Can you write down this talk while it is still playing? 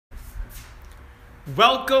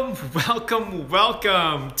Welcome, welcome,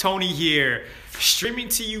 welcome. Tony here, streaming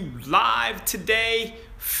to you live today,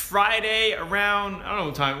 Friday around, I don't know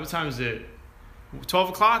what time is it? 12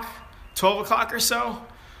 o'clock? 12 o'clock or so?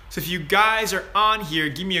 So if you guys are on here,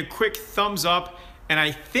 give me a quick thumbs up, and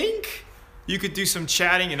I think you could do some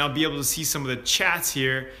chatting and I'll be able to see some of the chats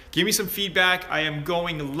here. Give me some feedback. I am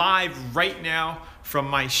going live right now from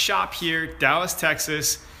my shop here, Dallas,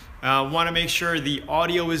 Texas. Want to make sure the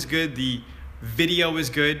audio is good, the video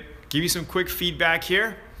is good. Give me some quick feedback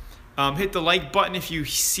here. Hit the like button if you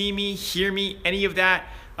see me, hear me, any of that.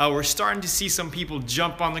 We're starting to see some people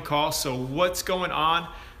jump on the call. So what's going on?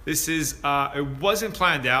 This is, it wasn't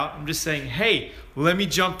planned out. I'm just saying, hey, let me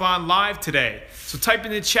jump on live today. So type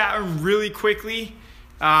in the chat room really quickly.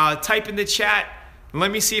 Type in the chat.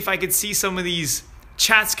 Let me see if I could see some of these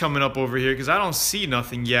chats coming up over here because I don't see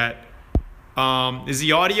nothing yet. Is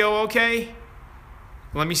the audio okay?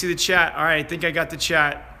 Let me see the chat. All right, I think I got the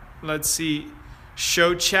chat. Let's see.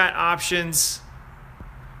 Show chat options.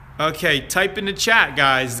 Okay, type in the chat,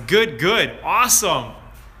 guys. Good, good. Awesome.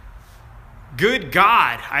 Good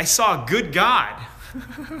God. I saw good God.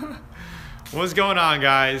 What's going on,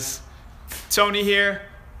 guys? Tony here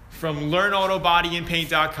from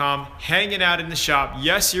LearnAutoBodyAndPaint.com, hanging out in the shop.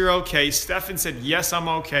 Yes, you're okay. Stefan said, yes, I'm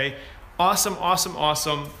okay. Awesome, awesome,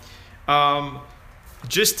 awesome.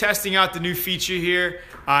 Just testing out the new feature here.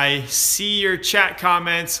 I see your chat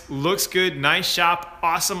comments. Looks good. Nice shop.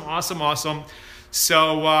 Awesome, awesome, awesome.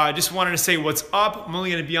 So I just wanted to say what's up. I'm only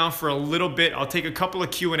going to be on for a little bit. I'll take a couple of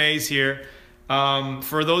Q&As here.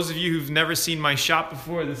 For those of you who've never seen my shop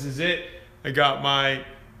before, this is it. I got my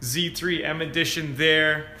Z3 M Edition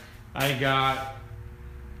there. I got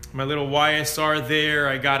my little YSR there.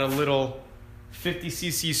 I got a little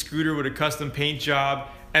 50cc scooter with a custom paint job.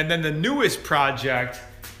 And then the newest project,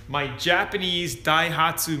 my Japanese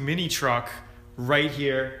Daihatsu mini truck right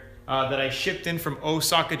here that I shipped in from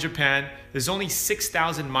Osaka, Japan. There's only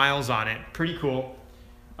 6,000 miles on it. Pretty cool.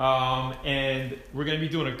 And we're going to be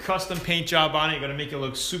doing a custom paint job on it. Going to make it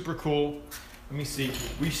look super cool. Let me see.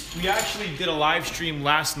 We actually did a live stream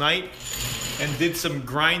last night and did some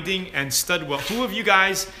grinding and stud weld. Who of you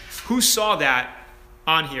guys, who saw that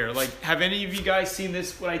on here? Like, have any of you guys seen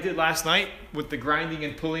this, what I did last night with the grinding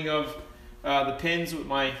and pulling of the pins with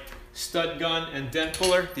my stud gun and dent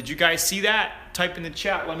puller? Did you guys see that? Type in the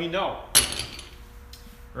chat, let me know.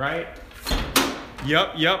 Right?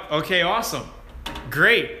 Yep. Okay, awesome.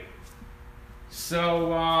 Great. So,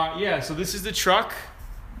 yeah, so this is the truck.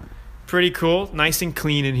 Pretty cool. Nice and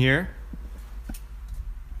clean in here.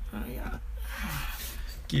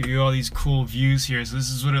 Give you all these cool views here. So this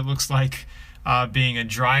is what it looks like being a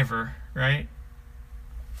driver, right?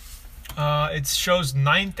 It shows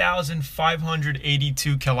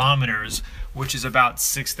 9,582 kilometers, which is about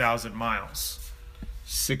 6,000 miles.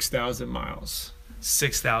 6,000 miles.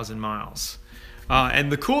 6,000 miles.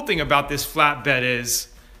 And the cool thing about this flatbed is,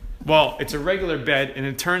 well, it's a regular bed and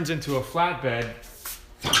it turns into a flatbed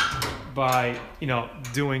by, you know,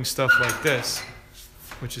 doing stuff like this,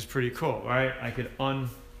 which is pretty cool, right? I could undo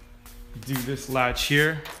this latch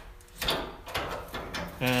here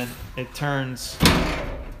and it turns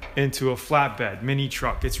into a flatbed mini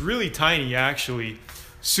truck. It's really tiny, actually,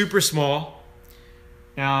 super small,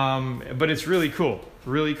 but it's really cool.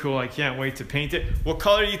 Really cool. I can't wait to paint it. What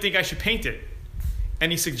color do you think I should paint it?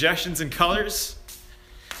 Any suggestions in colors?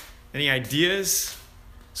 Any ideas?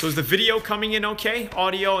 So is the video coming in okay?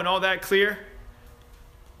 Audio and all that clear?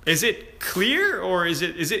 Is it clear or is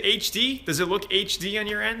it HD? Does it look HD on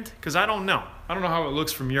your end? Because I don't know. I don't know how it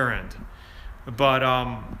looks from your end. But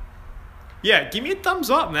yeah, give me a thumbs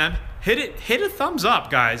up, man. Hit a thumbs up,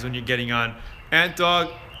 guys, when you're getting on. And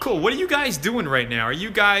cool. What are you guys doing right now? Are you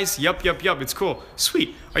guys? Yup. It's cool.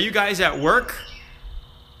 Sweet. Are you guys at work?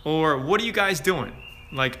 Or what are you guys doing?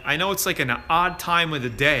 Like, I know it's like an odd time of the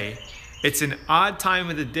day. It's an odd time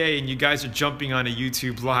of the day, and you guys are jumping on a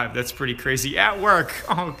YouTube live. That's pretty crazy. At work.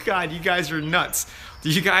 Oh God, you guys are nuts. Do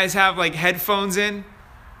you guys have like headphones in?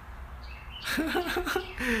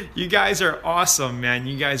 You guys are awesome, man.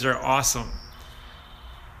 You guys are awesome.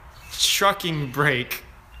 Trucking break.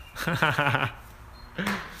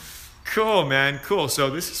 Cool, man. Cool. So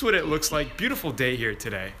this is what it looks like. Beautiful day here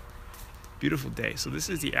today. Beautiful day. So this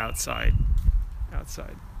is the outside.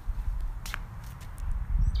 Outside.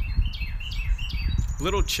 A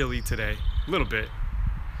little chilly today. A little bit.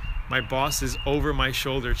 My boss is over my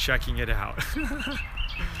shoulder checking it out.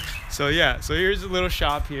 So yeah. So here's a little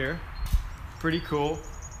shop here. Pretty cool.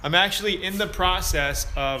 I'm actually in the process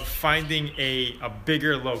of finding a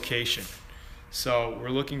bigger location. So we're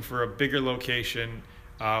looking for a bigger location.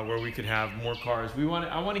 where we could have more cars.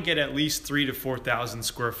 I want to get at least 3,000 to 4,000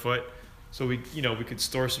 square foot, so we could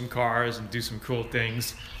store some cars and do some cool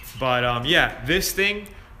things. But yeah, this thing,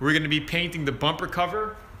 we're going to be painting the bumper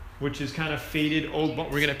cover, which is kind of faded old. We're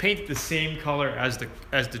going to paint it the same color as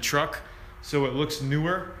the truck, so it looks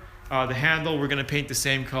newer. The handle, we're going to paint the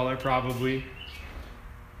same color probably.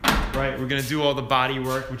 Right, we're going to do all the body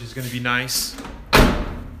work, which is going to be nice.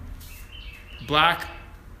 Black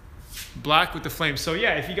with the flames. So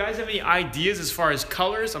yeah, if you guys have any ideas as far as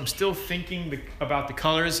colors, I'm still thinking about the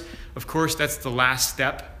colors. Of course, that's the last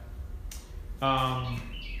step.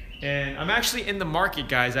 And I'm actually in the market,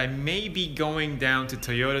 guys. I may be going down to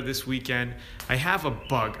Toyota this weekend. I have a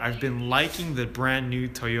bug. I've been liking the brand new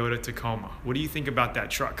Toyota Tacoma. What do you think about that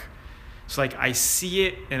truck? It's like I see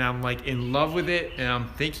it and I'm like in love with it, and I'm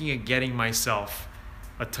thinking of getting myself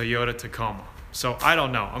a Toyota Tacoma. So I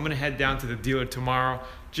don't know. I'm gonna head down to the dealer tomorrow.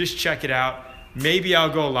 Just check it out. Maybe I'll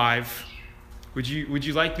go live. Would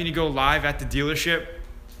you like me to go live at the dealership?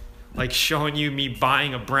 Like showing you me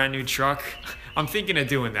buying a brand new truck? I'm thinking of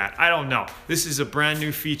doing that. I don't know. This is a brand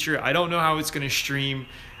new feature. I don't know how it's gonna stream,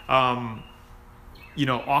 off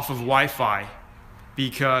of Wi-Fi,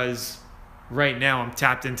 because right now I'm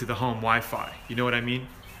tapped into the home Wi-Fi. You know what I mean?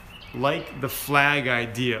 Like the flag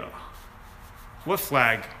idea. What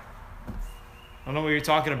flag? I don't know what you're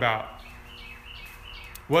talking about.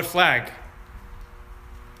 What flag?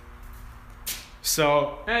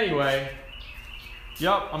 So anyway,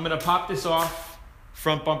 yep, I'm gonna pop this off,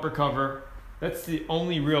 front bumper cover. That's the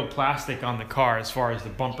only real plastic on the car as far as the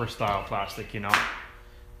bumper style plastic,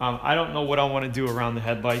 I don't know what I want to do around the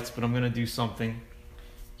headlights, but I'm gonna do something.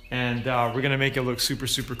 And we're gonna make it look super,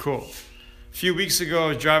 super cool. A few weeks ago, I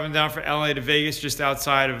was driving down from LA to Vegas, just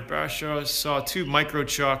outside of Brashaw, saw 2 micro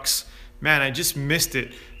trucks. Man, I just missed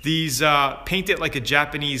it. These paint it like a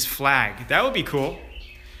Japanese flag. That would be cool.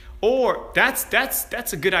 Or that's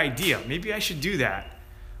a good idea. Maybe I should do that.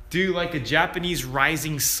 Do like a Japanese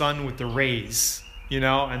rising sun with the rays,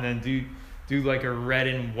 and then do like a red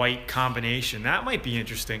and white combination. That might be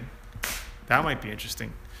interesting. That might be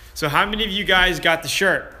interesting. So how many of you guys got the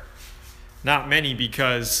shirt? Not many,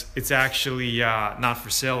 because it's actually not for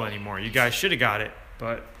sale anymore. You guys should have got it,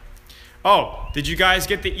 but... Oh, did you guys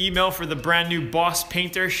get the email for the brand new Boss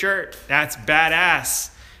Painter shirt? That's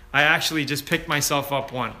badass. I actually just picked myself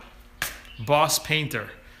up one. Boss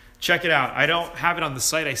Painter. Check it out. I don't have it on the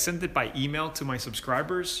site. I sent it by email to my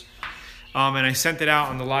subscribers. And I sent it out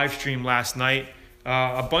on the live stream last night.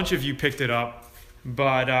 A bunch of you picked it up,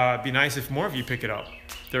 but it'd be nice if more of you pick it up.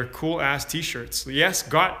 They're cool ass t-shirts. Yes,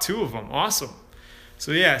 got 2 of them. Awesome.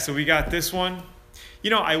 So yeah, so we got this one.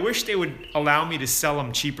 I wish they would allow me to sell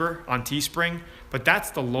them cheaper on Teespring, but that's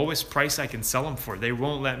the lowest price I can sell them for. They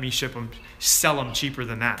won't let me sell them cheaper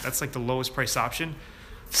than that. That's like the lowest price option.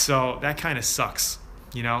 So that kind of sucks,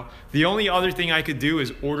 The only other thing I could do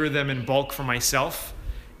is order them in bulk for myself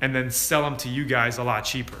and then sell them to you guys a lot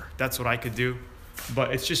cheaper. That's what I could do.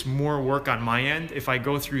 But it's just more work on my end. If I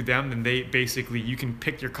go through them, then you can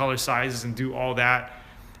pick your color sizes and do all that,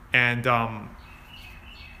 and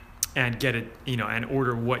get it, and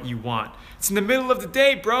order what you want. It's in the middle of the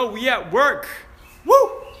day, bro. We at work.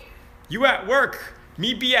 Woo! You at work.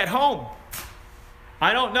 Me be at home.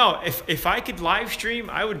 I don't know. If I could live stream,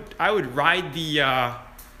 I would ride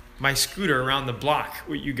my scooter around the block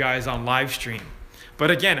with you guys on live stream.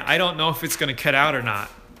 But again, I don't know if it's gonna cut out or not.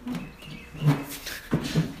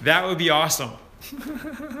 That would be awesome.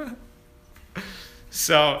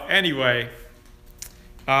 So anyway,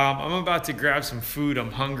 I'm about to grab some food.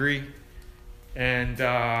 I'm hungry, and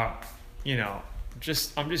I'm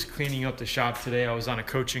just cleaning up the shop today. I was on a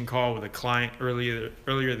coaching call with a client earlier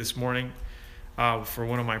this morning for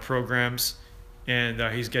one of my programs, and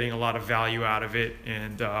he's getting a lot of value out of it,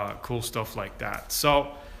 and cool stuff like that.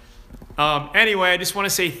 So anyway, I just want to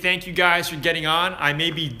say thank you guys for getting on. I may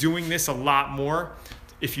be doing this a lot more.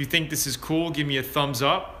 If you think this is cool, give me a thumbs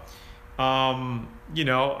up.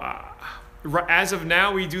 As of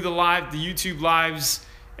now, we do the YouTube lives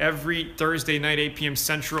every Thursday night, 8 p.m.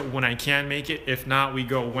 Central, when I can make it. If not, we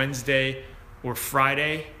go Wednesday or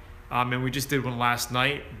Friday. And we just did one last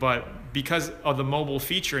night. But because of the mobile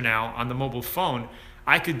feature now on the mobile phone,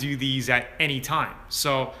 I could do these at any time.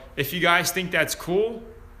 So if you guys think that's cool,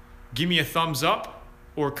 give me a thumbs up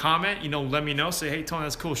or comment. Let me know. Say, hey, Tony,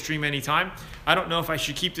 that's cool. Stream anytime. I don't know if I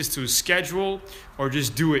should keep this to a schedule or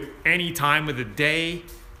just do it anytime of the day,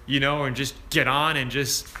 and just get on and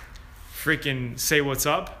just freaking say what's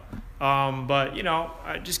up. But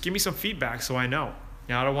just give me some feedback so I know.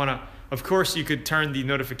 I don't want to, of course you could turn the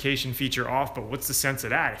notification feature off, but what's the sense of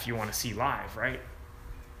that if you want to see live, right?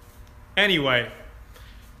 Anyway,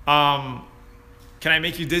 Can I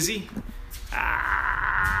make you dizzy?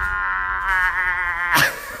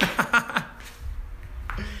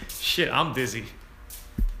 Shit, I'm dizzy.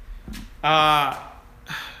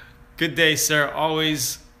 Good day, sir.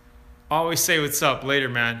 Always say what's up later,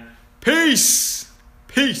 man. Peace.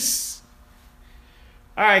 Peace.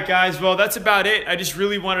 All right, guys. Well, that's about it. I just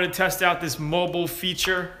really wanted to test out this mobile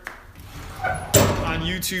feature on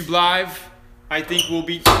YouTube Live. I think we'll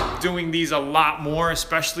be doing these a lot more,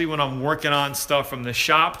 especially when I'm working on stuff from the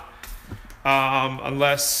shop.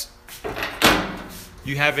 Unless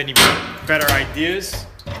you have any better ideas.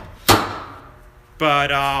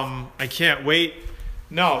 But I can't wait.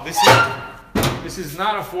 No, this is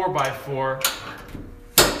not a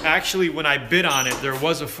 4x4. Actually, when I bid on it, there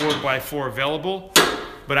was a 4x4 available,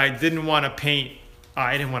 but I didn't want to paint.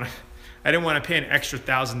 I didn't want to pay an extra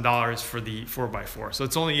 $1,000 for the 4x4. So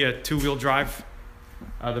it's only a 2-wheel drive,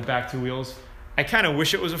 the back 2 wheels. I kind of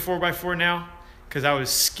wish it was a 4x4 now, because I was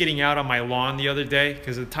skidding out on my lawn the other day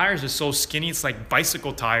because the tires are so skinny. It's like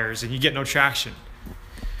bicycle tires, and you get no traction.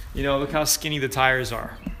 You know, look how skinny the tires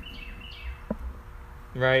are.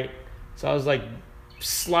 Right? So I was like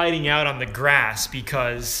sliding out on the grass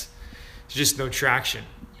because there's just no traction.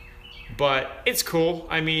 But it's cool.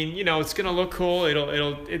 I mean, you know, it's gonna look cool.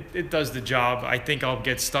 It does the job. I think I'll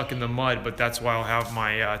get stuck in the mud, but that's why I'll have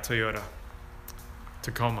my Toyota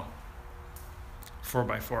Tacoma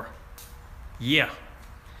 4x4. Yeah.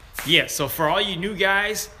 Yeah, so for all you new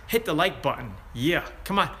guys, hit the like button. Yeah,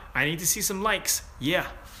 come on. I need to see some likes. Yeah.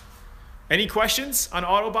 Any questions on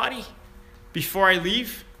auto body? Before I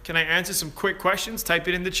leave, can I answer some quick questions? Type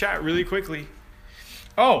it in the chat really quickly.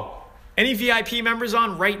 Oh, any VIP members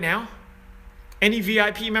on right now? Any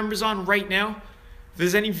VIP members on right now? If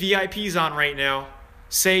there's any VIPs on right now,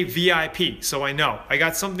 say VIP so I know. I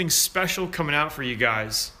got something special coming out for you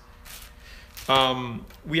guys.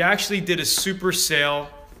 We actually did a super sale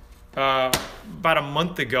about a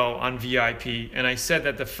month ago on VIP, and I said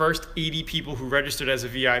that the first 80 people who registered as a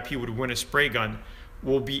VIP would win a spray gun,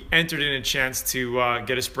 will be entered in a chance to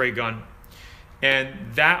get a spray gun.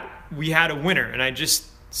 And that we had a winner, and I just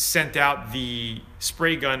sent out the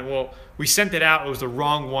spray gun. Well, we sent it out, it was the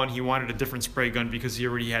wrong one. He wanted a different spray gun because he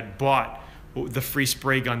already had bought the free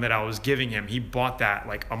spray gun that I was giving him. He bought that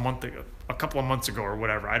like a couple of months ago or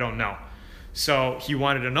whatever, I don't know. So he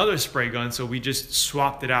wanted another spray gun, so we just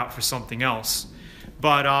swapped it out for something else.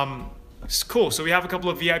 But it's cool. So we have a couple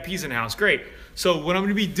of VIPs in the house. Great. So what I'm going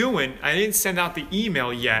to be doing, I didn't send out the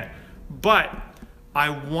email yet, but I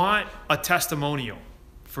want a testimonial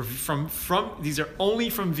from these are only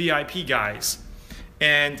from VIP guys,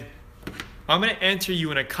 and I'm going to enter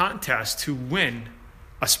you in a contest to win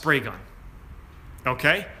a spray gun.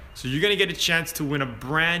 Okay? So you're going to get a chance to win a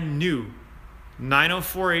brand new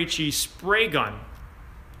 904HE spray gun,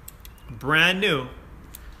 brand new,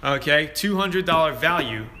 okay, $200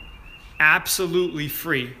 value, absolutely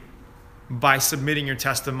free, by submitting your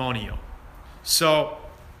testimonial. So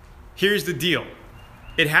here's the deal.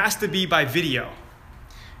 It has to be by video,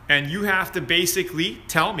 and you have to basically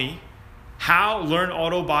tell me how Learn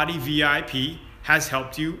Auto Body VIP has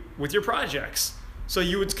helped you with your projects. So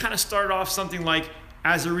you would kind of start off something like,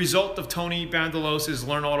 as a result of Tony Bandalos'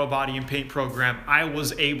 Learn Auto Body and Paint program, I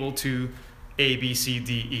was able to A, B, C,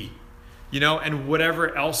 D, E. You know, and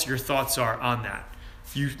whatever else your thoughts are on that.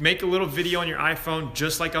 You make a little video on your iPhone,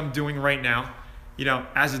 just like I'm doing right now. You know,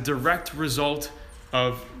 as a direct result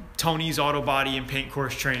of Tony's Auto Body and Paint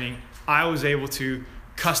course training, I was able to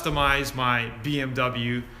customize my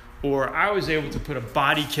BMW, or I was able to put a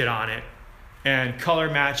body kit on it and color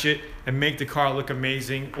match it and make the car look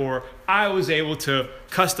amazing, or I was able to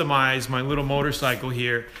customize my little motorcycle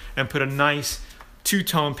here and put a nice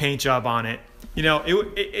two-tone paint job on it. You know,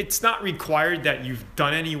 it's not required that you've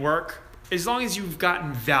done any work, as long as you've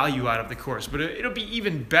gotten value out of the course. But it'll be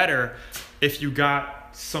even better if you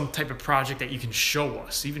got some type of project that you can show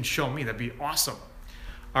us, even show me. That'd be awesome.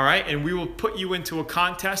 All right, and we will put you into a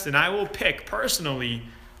contest, and I will pick personally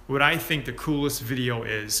what I think the coolest video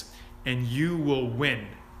is, and you will win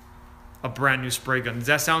a brand new spray gun. Does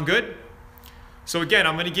that sound good? So again,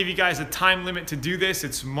 I'm gonna give you guys a time limit to do this.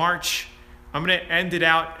 It's March. I'm gonna end it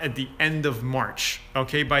out at the end of March,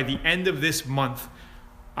 okay? By the end of this month,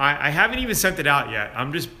 I haven't even sent it out yet.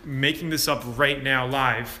 I'm just making this up right now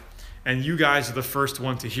live, and you guys are the first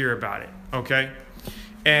one to hear about it, okay?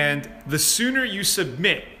 And the sooner you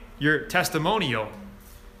submit your testimonial,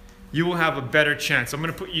 you will have a better chance. I'm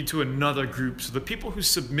gonna put you to another group. So the people who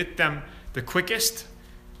submit them the quickest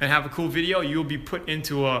and have a cool video, you'll be put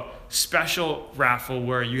into a special raffle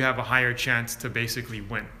where you have a higher chance to basically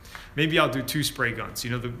win. Maybe I'll do 2 spray guns.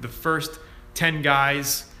 You know, the first 10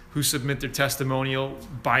 guys who submit their testimonial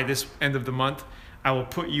by this end of the month, I will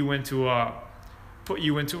put you into a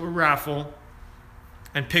raffle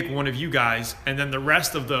and pick one of you guys, and then the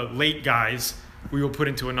rest of the late guys we will put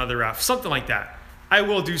into another raffle, something like that. I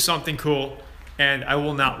will do something cool, and I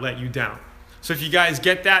will not let you down. So if you guys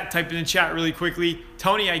get that, type in the chat really quickly.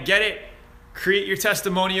 Tony, I get it. Create your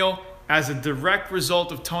testimonial as a direct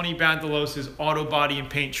result of Tony Bandalos' auto body and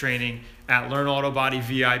paint training at Learn Auto Body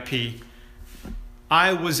VIP.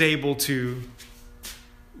 I was able to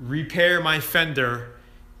repair my fender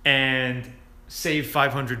and save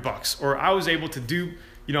 $500, or I was able to do,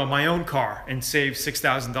 my own car and save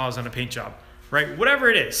 $6,000 on a paint job, right? Whatever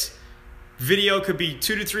it is. Video could be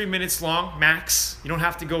 2 to 3 minutes long, max. You don't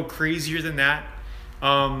have to go crazier than that.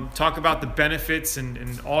 Talk about the benefits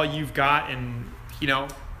and all you've got and,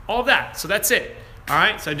 all that. So that's it. All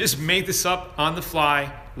right. So I just made this up on the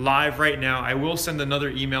fly, live right now. I will send another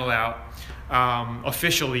email out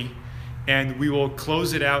officially, and we will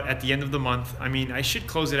close it out at the end of the month. I mean, I should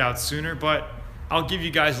close it out sooner, but I'll give you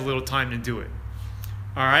guys a little time to do it.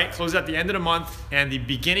 All right. Close at the end of the month, and the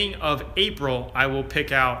beginning of April, I will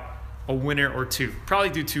pick out a winner or two. Probably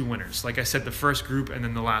do 2 winners. Like I said, the first group and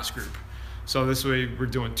then the last group. So this way we're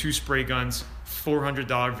doing 2 spray guns,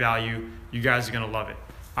 $400 value. You guys are going to love it.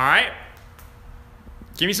 All right?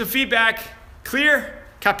 Give me some feedback. Clear?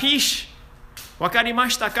 Capiche?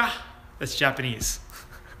 Wakarimashita ka? That's Japanese.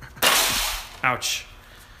 Ouch.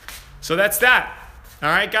 So that's that. All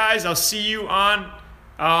right, guys. I'll see you on,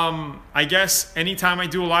 I guess, anytime I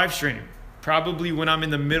do a live stream. Probably when I'm in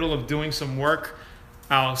the middle of doing some work,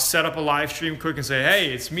 I'll set up a live stream quick and say,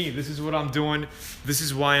 hey, it's me. This is what I'm doing. This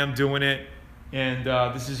is why I'm doing it. And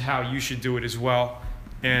this is how you should do it as well.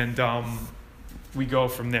 And we go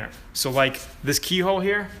from there. So like this keyhole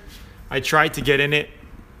here, I tried to get in it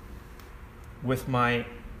with my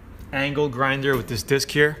angle grinder with this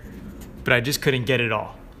disc here, but I just couldn't get it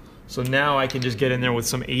all. So now I can just get in there with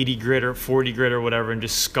some 80 grit or 40 grit or whatever and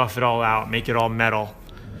just scuff it all out, make it all metal,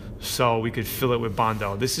 so we could fill it with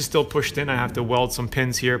Bondo. This is still pushed in. I have to weld some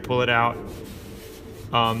pins here, pull it out.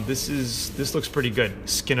 This looks pretty good.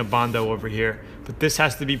 Skin of Bondo over here. But this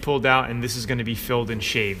has to be pulled out, and this is going to be filled and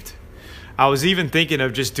shaved. I was even thinking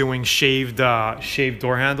of just doing shaved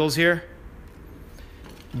door handles here.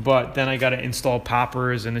 But then I got to install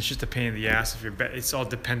poppers, and it's just a pain in the ass. It's all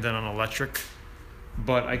dependent on electric.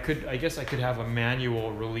 But I guess I could have a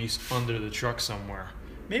manual release under the truck somewhere.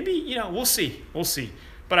 Maybe, we'll see. We'll see.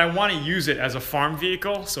 But I want to use it as a farm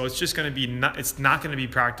vehicle, so it's just going to be it's not going to be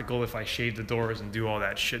practical if I shave the doors and do all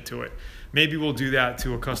that shit to it. Maybe we'll do that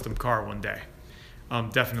to a custom car one day.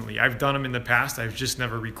 Definitely. I've done them in the past. I've just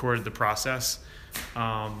never recorded the process.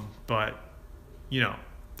 But,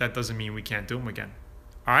 that doesn't mean we can't do them again.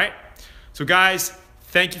 All right? So, guys,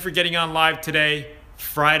 thank you for getting on live today,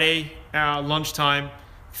 Friday lunchtime.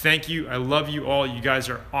 Thank you. I love you all. You guys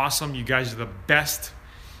are awesome. You guys are the best.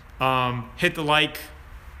 Hit the like.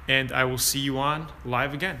 And I will see you on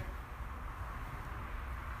live again.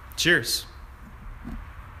 Cheers.